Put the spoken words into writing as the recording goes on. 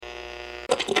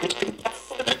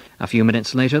A few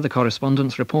minutes later, the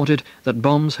correspondents reported that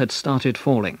bombs had started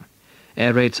falling.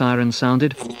 Air raid sirens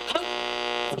sounded.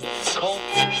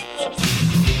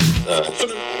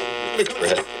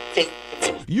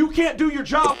 You can't do your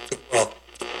job.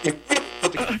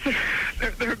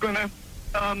 They're gonna,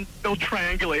 they'll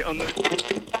triangulate on the...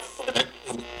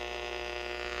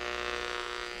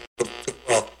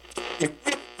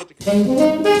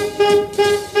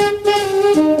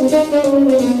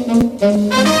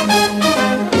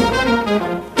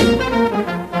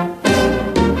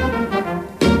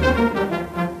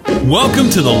 Welcome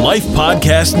to the Life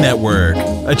Podcast Network,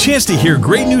 a chance to hear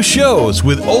great new shows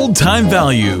with old-time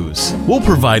values. We'll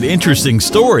provide interesting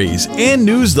stories and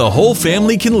news the whole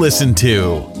family can listen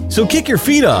to. So kick your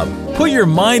feet up, put your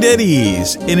mind at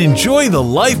ease, and enjoy the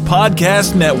Life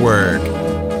Podcast Network.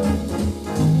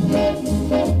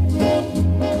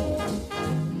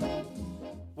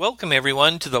 Welcome,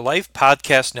 everyone, to the Life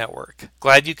Podcast Network.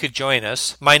 Glad you could join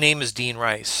us. My name is Dean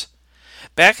Rice.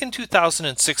 Back in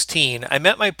 2016, I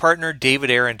met my partner David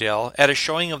Arundel at a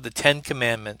showing of the 10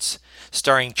 Commandments,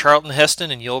 starring Charlton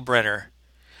Heston and Yul Brynner.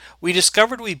 We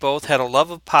discovered we both had a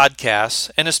love of podcasts,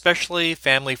 and especially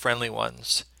family-friendly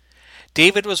ones.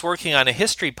 David was working on a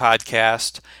history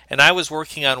podcast, and I was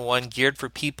working on one geared for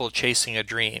people chasing a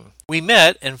dream. We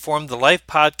met and formed the Life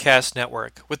Podcast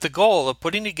Network with the goal of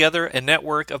putting together a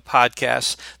network of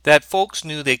podcasts that folks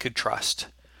knew they could trust.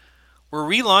 We're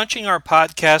relaunching our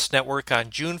podcast network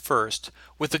on June 1st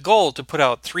with the goal to put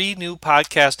out 3 new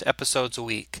podcast episodes a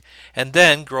week and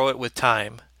then grow it with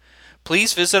time.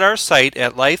 Please visit our site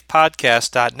at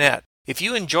lifepodcast.net. If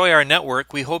you enjoy our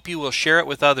network, we hope you will share it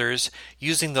with others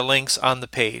using the links on the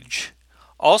page.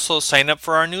 Also, sign up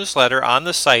for our newsletter on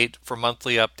the site for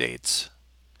monthly updates.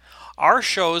 Our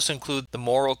shows include The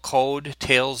Moral Code,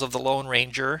 Tales of the Lone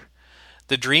Ranger,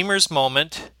 The Dreamer's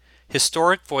Moment,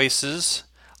 Historic Voices,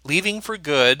 Leaving for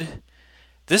Good,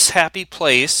 This Happy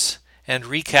Place, and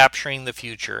Recapturing the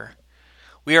Future.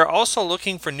 We are also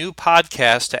looking for new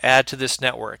podcasts to add to this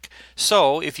network,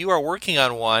 so if you are working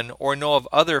on one or know of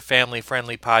other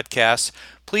family-friendly podcasts,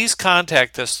 please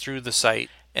contact us through the site.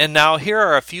 And now here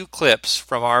are a few clips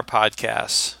from our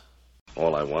podcasts.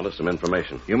 All I want is some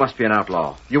information. You must be an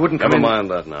outlaw. You wouldn't come Never in...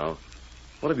 mind that now.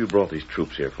 What have you brought these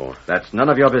troops here for? That's none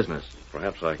of your business.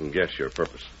 Perhaps I can guess your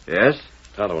purpose. Yes?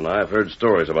 Tonto and I have heard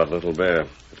stories about Little Bear.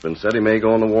 It's been said he may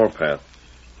go on the warpath.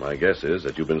 My guess is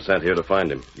that you've been sent here to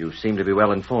find him. You seem to be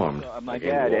well informed. My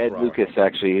dad, Ed Lucas,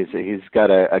 actually, he's got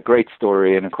a great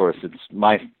story, and of course it's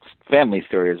my family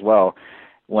story as well.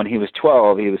 When he was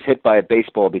 12, he was hit by a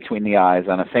baseball between the eyes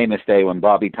on a famous day when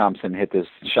Bobby Thompson hit this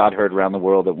shot heard around the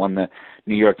world that won the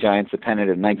New York Giants the pennant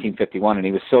in 1951, and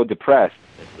he was so depressed.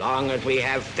 As long as we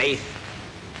have faith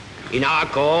in our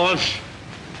cause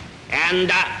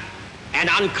and an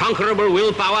unconquerable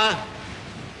willpower,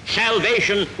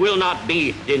 salvation will not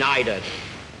be denied us.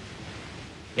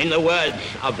 In the words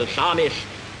of the psalmist,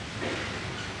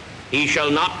 he shall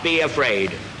not be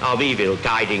afraid of evil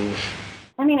tidings.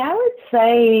 I mean, I would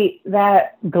say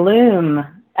that gloom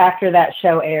after that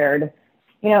show aired.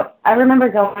 You know, I remember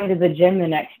going to the gym the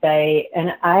next day,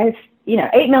 and 8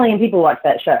 million people watched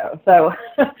that show. So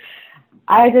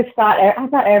I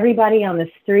thought everybody on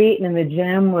the street and in the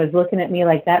gym was looking at me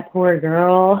like that poor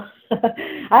girl.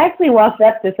 I actually walked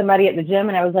up to somebody at the gym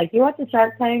and I was like, "You watch the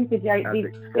Shark Tank? Did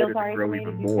you feel sorry for me?"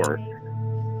 Even more.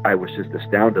 I was just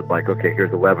astounded, like, okay,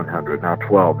 here's 1,100, now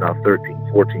 12, now 13,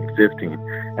 14, 15.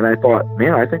 And I thought,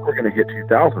 man, I think we're going to hit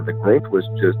 2,000. The growth was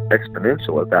just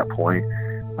exponential at that point.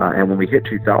 And when we hit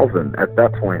 2,000, at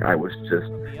that point, I was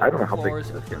just, I don't know how big this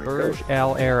is going to go. Burj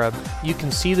Al Arab, you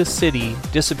can see the city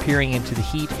disappearing into the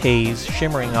heat haze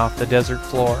shimmering off the desert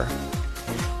floor.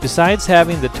 Besides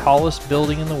having the tallest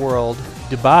building in the world,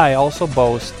 Dubai also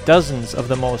boasts dozens of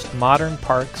the most modern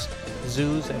parks,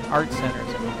 zoos, and art centers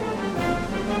in the world.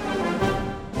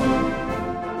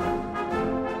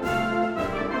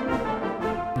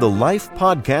 The Life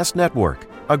Podcast Network,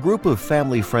 a group of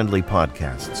family-friendly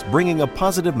podcasts bringing a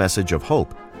positive message of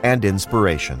hope and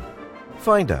inspiration.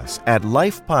 Find us at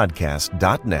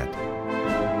lifepodcast.net.